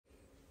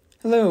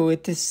Hello,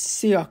 it is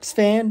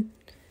SeahawksFan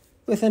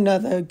with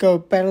another Go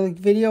Battle League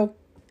video,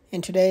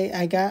 and today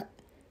I got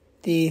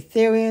the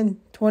Therian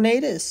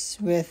Tornadus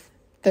with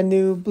the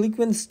new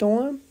Bleakwind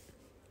Storm.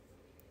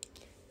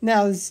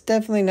 Now, it's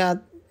definitely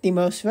not the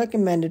most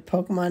recommended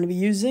Pokemon to be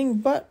using,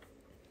 but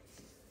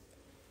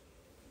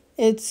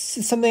it's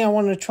something I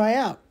want to try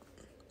out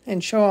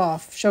and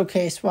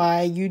showcase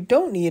why you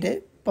don't need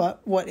it,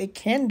 but what it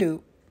can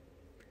do.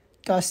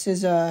 Gust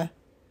is I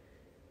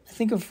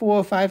think a 4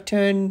 or 5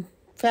 turn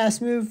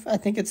fast move. I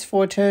think it's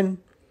 4 turn,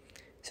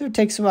 so it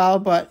takes a while,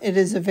 but it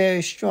is a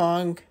very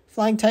strong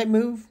flying type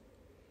move.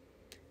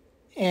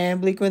 And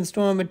Bleakwind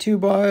Storm, a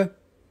 2-bar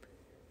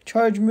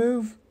charge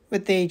move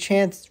with the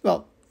chance,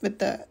 with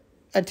the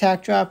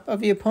attack drop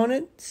of the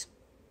opponents.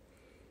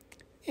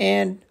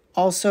 And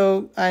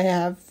also I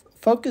have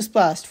Focus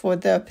Blast for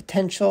the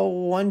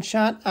potential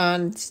one-shot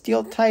on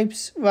steel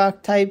types,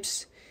 rock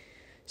types,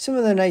 some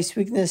of the nice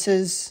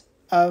weaknesses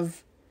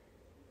of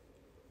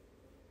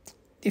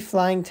the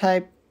flying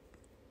type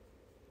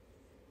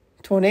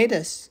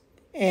Tornadus.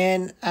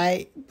 And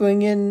I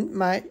bring in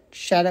my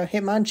Shadow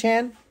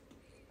Hitmonchan.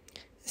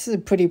 This is a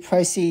pretty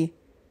pricey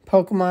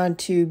Pokemon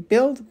to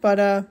build, but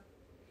I'm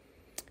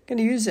going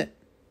to use it.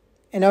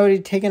 And already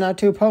taken out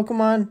 2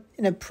 Pokemon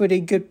in a pretty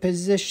good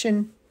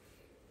position.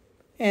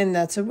 And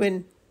that's a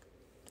win.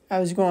 I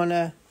was going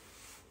to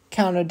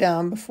counter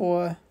down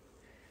before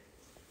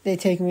they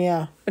take me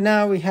out. But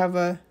now we have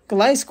a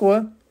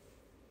Gliscor,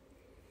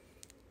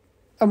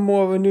 a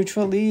more of a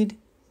neutral lead.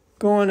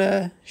 Going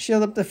to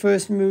shield up the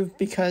first move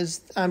because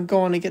I'm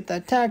going to get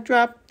that attack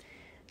drop.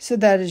 So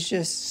that is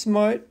just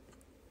smart.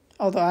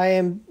 Although I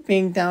am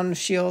being down the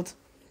shield.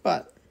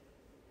 But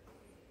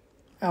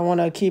I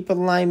want to keep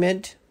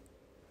alignment.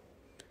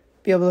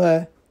 Be able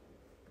to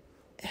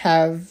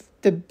have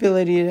the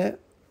ability to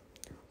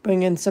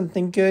bring in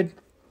something good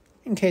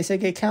in case I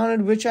get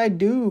countered, which I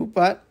do.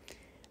 But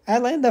I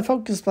land the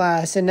Focus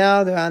Blast, and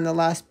now they're on the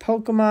last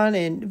Pokemon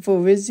in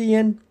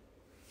Virizion.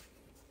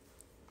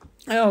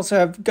 I also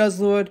have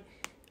Guzzlord,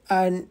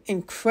 an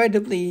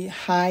incredibly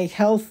high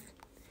health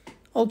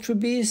Ultra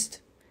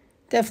Beast.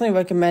 Definitely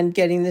recommend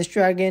getting this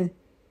dragon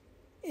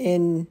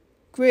in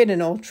Great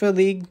and Ultra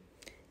League.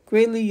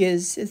 Great League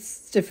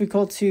it's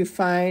difficult to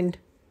find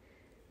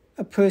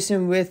a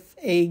person with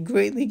a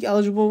Great League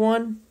eligible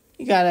one.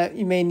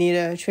 You may need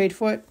a trade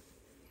for it.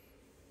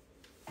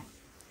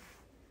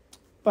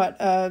 But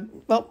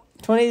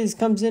Tornadus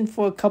comes in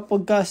for a couple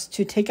gusts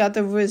to take out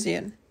the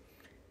Virizion.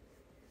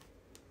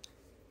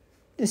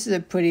 This is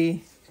a pretty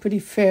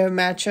fair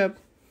matchup.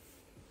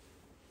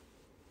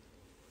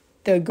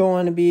 They're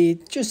going to be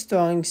just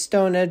throwing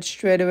Stone Edge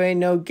straight away.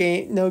 No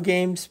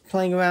games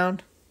playing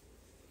around.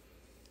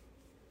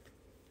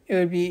 It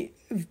would be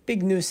a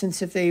big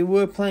nuisance if they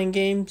were playing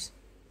games.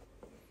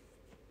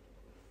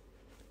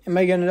 Am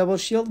I going to double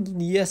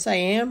shield? Yes, I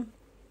am.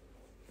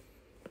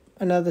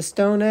 Another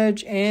Stone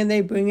Edge, and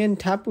they bring in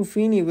Tapu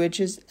Fini,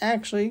 which is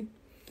actually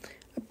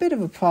a bit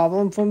of a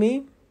problem for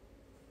me.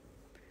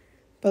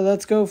 But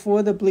let's go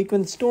for the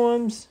Bleakwind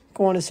Storms.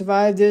 Going to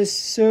survive this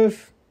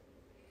Surf.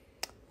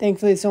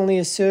 Thankfully, it's only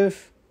a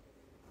Surf.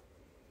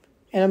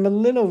 And I'm a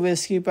little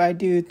risky, but I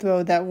do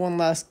throw that one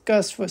last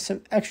Gust for some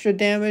extra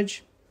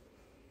damage.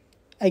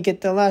 I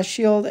get the last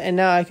shield, and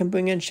now I can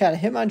bring in Shadow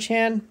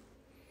Hitmonchan.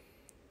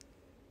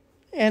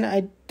 And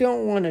I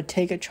don't want to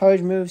take a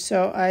charge move,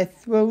 so I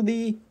throw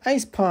the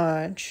Ice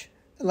Punch.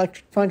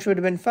 Electric Punch would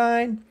have been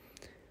fine.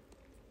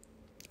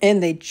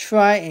 And they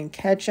try and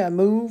catch a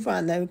move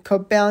on the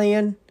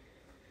Cobalion,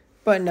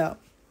 but no.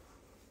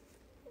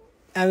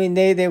 I mean,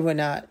 they were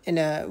not in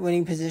a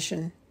winning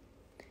position.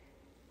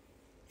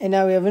 And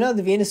now we have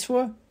another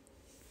Venusaur.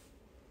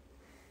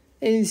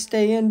 They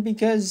stay in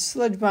because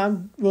Sludge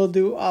Bomb will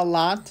do a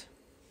lot.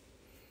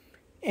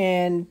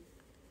 And,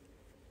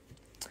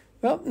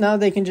 now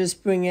they can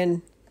just bring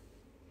in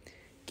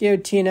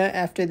Giratina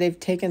after they've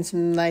taken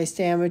some nice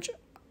damage.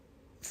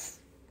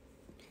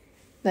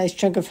 Nice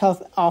chunk of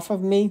health off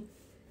of me.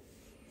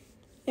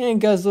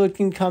 And Guzzlord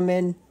can come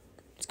in.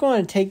 It's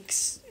going to take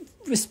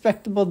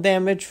respectable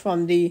damage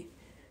from the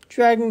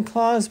Dragon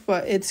Claws,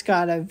 but it's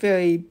got a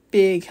very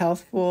big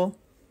health pool.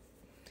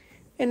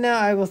 And now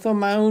I will throw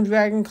my own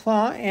Dragon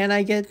Claw, and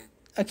I get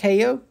a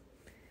KO.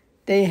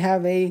 They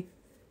have a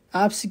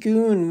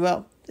Obstagoon.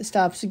 Well, this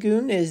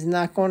Obstagoon is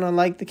not going to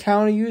like the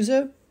counter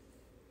user.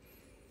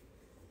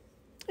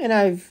 And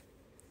I've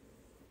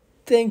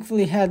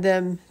thankfully had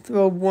them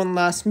throw one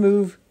last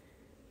move.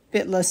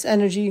 Bit less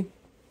energy.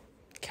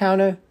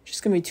 Counter.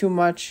 Just going to be too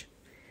much.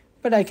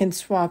 But I can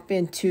swap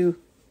into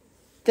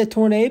the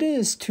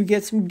Tornadus to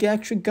get some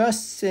extra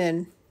gusts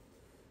in.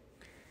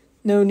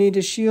 No need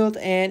to shield.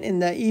 And in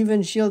the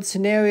even shield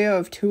scenario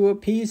of 2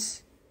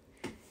 apiece,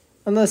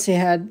 unless they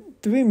had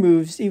 3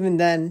 moves, even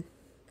then,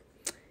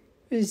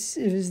 it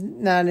was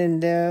not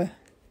in there.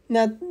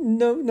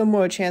 No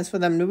more chance for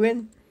them to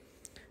win.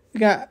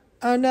 We got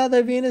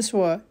another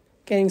Venusaur.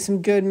 Getting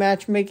some good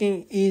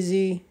matchmaking,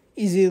 easy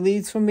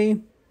leads for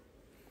me,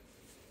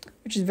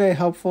 which is very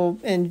helpful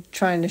in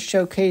trying to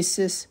showcase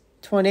this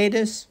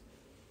Tornadus.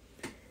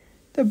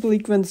 The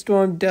Bleakwind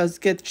Storm does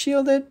get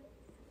shielded.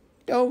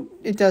 Oh,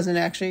 it doesn't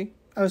actually.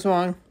 I was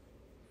wrong.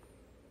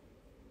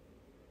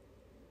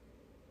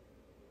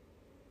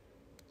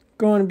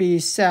 Going to be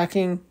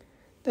sacking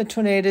the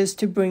Tornadus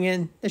to bring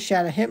in the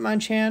Shadow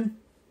Hitmonchan.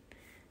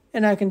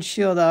 And I can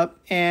shield up,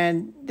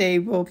 and they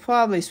will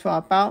probably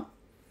swap out.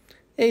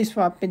 They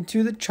swap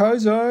into the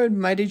Charizard,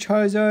 Mighty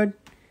Charizard.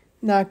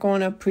 Not going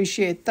to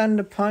appreciate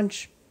Thunder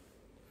Punch.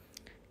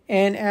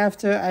 And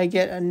after I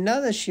get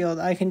another shield,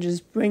 I can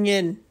just bring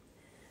in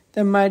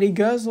the Mighty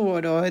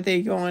Guzzlord. Or are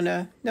they going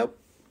to... Nope.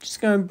 Just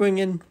going to bring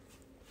in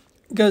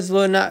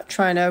Guzzlord, not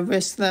trying to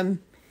risk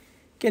them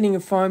getting a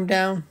farm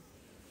down.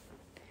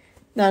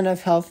 Not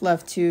enough health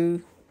left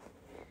to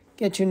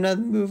get you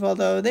another move,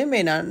 although they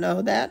may not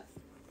know that.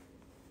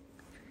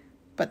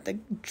 But the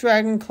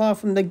Dragon Claw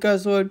from the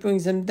Guzzlord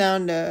brings them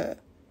down to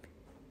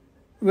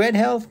red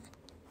health.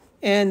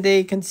 And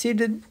they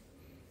conceded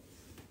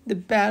the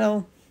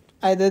battle.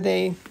 Either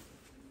they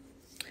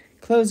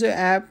close their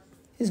app,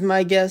 is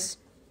my guess.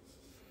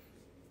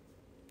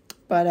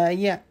 But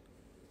yeah.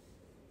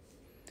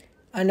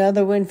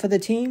 Another win for the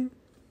team.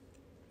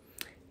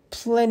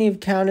 Plenty of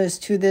counters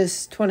to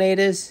this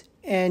Tornadus.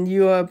 And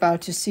you are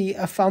about to see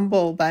a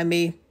fumble by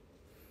me.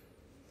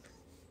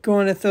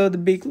 Going to throw the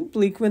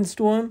Bleakwind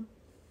Storm.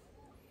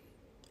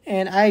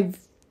 And I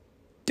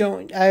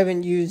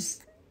haven't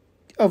used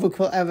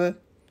Overquill ever.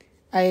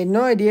 I had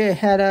no idea it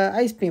had a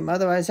Ice Beam.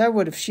 Otherwise, I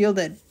would have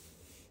shielded.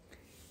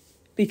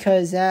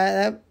 Because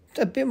that's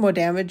a bit more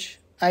damage.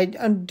 I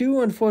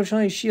do,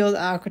 unfortunately, shield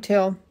Aqua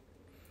Tail.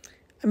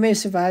 I may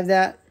survive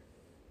that.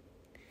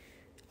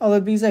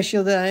 Although because I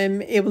shielded, I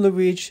am able to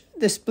reach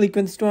this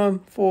Bleakwind Storm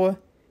for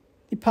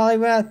the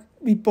Poliwrath.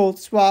 We both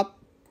swap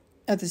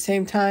at the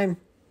same time.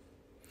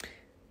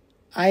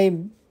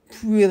 I'm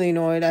really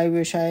annoyed. I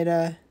wish I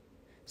had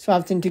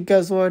swapped into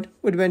Guzzlord.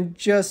 Would have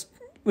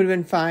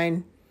been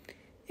fine.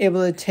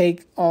 Able to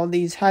take all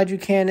these Hydro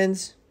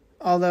Cannons.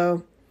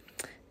 Although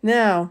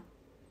now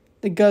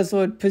the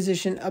Guzzlord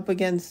position up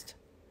against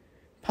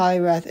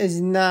Poliwrath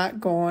is not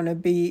going to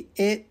be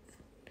it.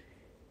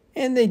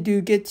 And they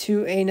do get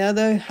to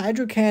another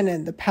Hydro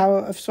Cannon, the power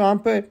of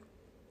Swampert.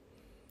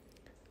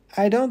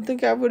 I don't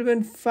think I would have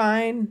been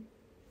fine.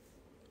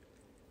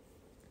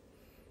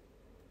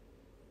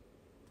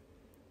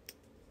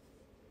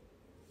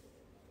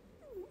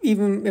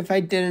 Even if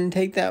I didn't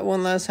take that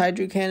one last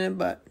Hydro Cannon,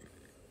 but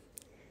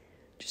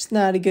just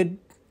not good.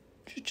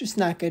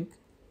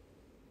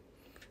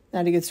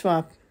 Not a good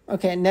swap.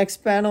 Okay,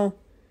 next battle.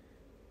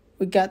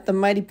 We got the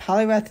Mighty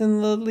Poliwrath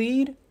in the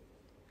lead.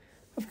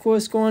 Of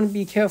course, going to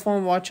be careful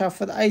and watch out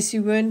for the Icy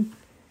Wind.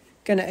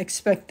 Gonna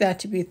expect that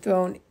to be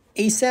thrown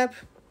ASAP.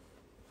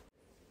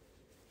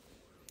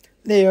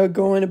 They are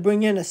going to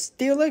bring in a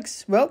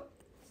Steelix. Well,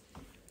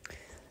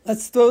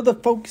 let's throw the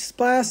Focus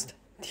Blast.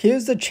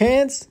 Here's the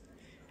chance.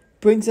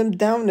 Brings them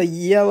down to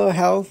yellow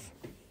health.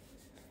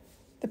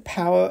 The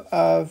power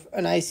of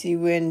an Icy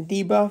Wind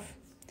debuff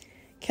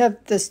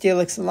kept the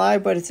Steelix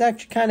alive, but it's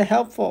actually kind of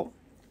helpful.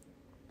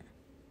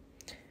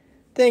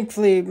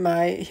 Thankfully,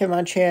 my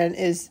Hitmonchan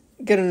is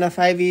good enough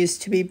IVs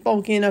to be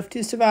bulky enough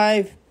to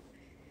survive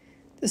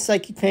the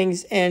Psychic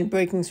Pings and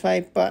Breaking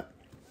Swipe, but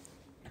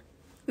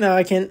now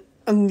I can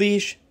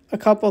unleash a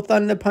couple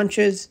Thunder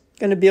Punches.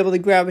 Going to be able to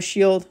grab a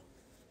shield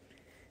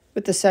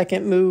with the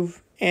second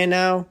move, and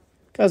now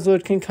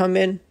Guzzlord can come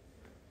in.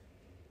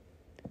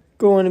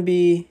 Going to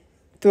be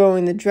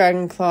throwing the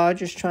Dragon Claw,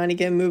 just trying to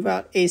get a move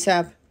out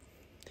ASAP.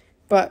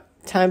 But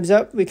time's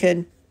up. We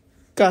can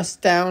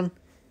gust down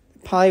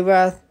the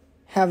Poliwrath,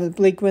 have the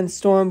Bleakwind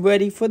Storm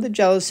ready for the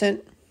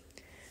Jellicent.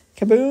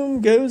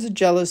 Kaboom goes the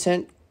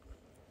Jellicent.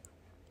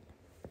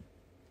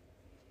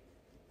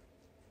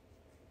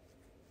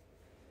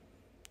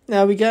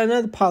 Now we got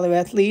another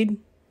Poliwrath lead.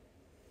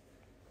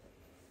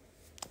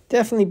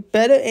 Definitely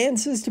better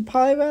answers to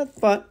Poliwrath,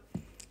 but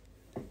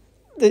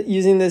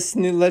using this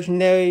new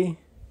legendary,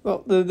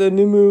 well, the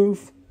new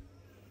move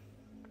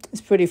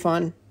is pretty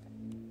fun.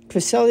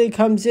 Cresselia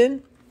comes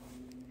in,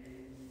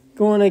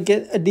 going to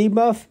get a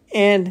debuff,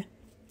 and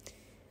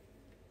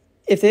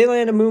if they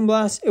land a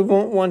Moonblast, it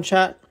won't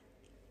one-shot,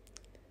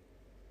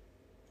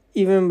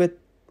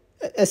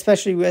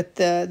 especially with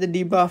the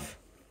debuff.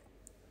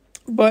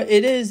 But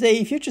it is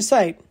a Future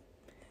Sight,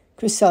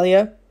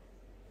 Cresselia.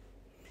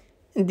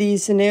 In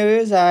these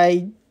scenarios,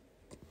 I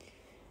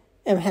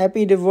am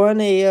happy to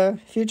run a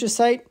Future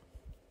Sight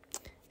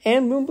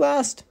and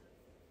Moonblast.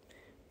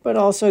 But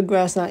also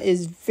Grass Knot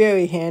is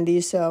very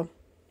handy, so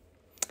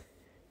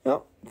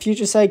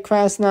Future Sight,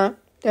 Grass Knot,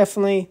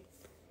 definitely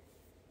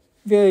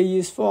very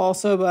useful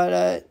also.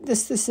 But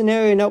this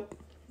scenario, nope,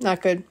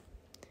 not good.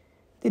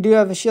 They do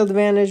have a shield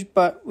advantage,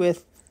 but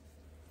with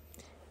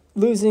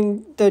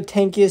losing the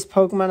tankiest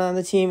Pokemon on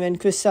the team in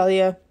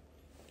Cresselia,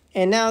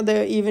 and now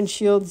they're even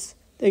shields,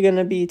 they're going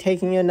to be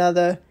taking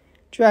another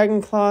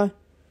Dragon Claw,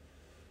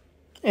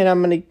 and I'm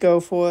going to go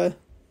for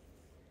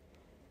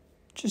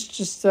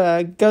just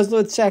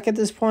Guzzlord sack at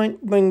this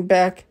point, bring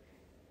back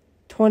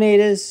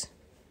Tornadus,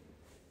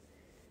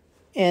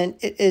 and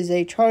it is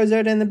a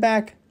Charizard in the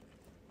back.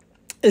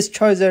 This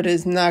Charizard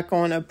is not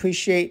going to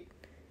appreciate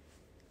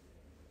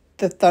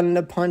the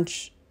Thunder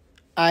Punch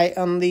I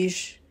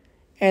unleash.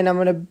 And I'm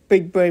going to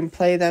big brain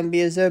play them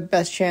because their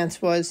best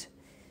chance was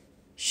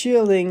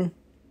shielding,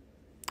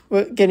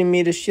 getting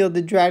me to shield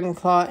the Dragon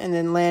Claw and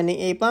then landing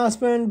a Blast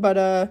Burn.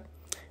 But,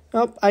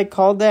 nope, I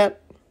called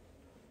that.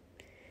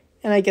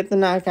 And I get the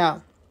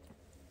knockout.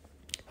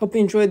 Hope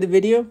you enjoyed the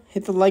video.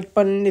 Hit the like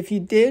button if you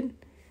did.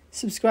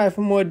 Subscribe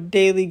for more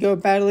daily Go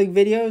Battle League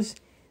videos.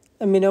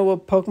 Let me know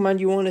what Pokemon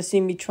you want to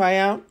see me try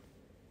out.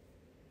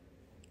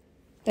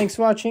 Thanks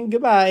for watching.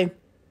 Goodbye.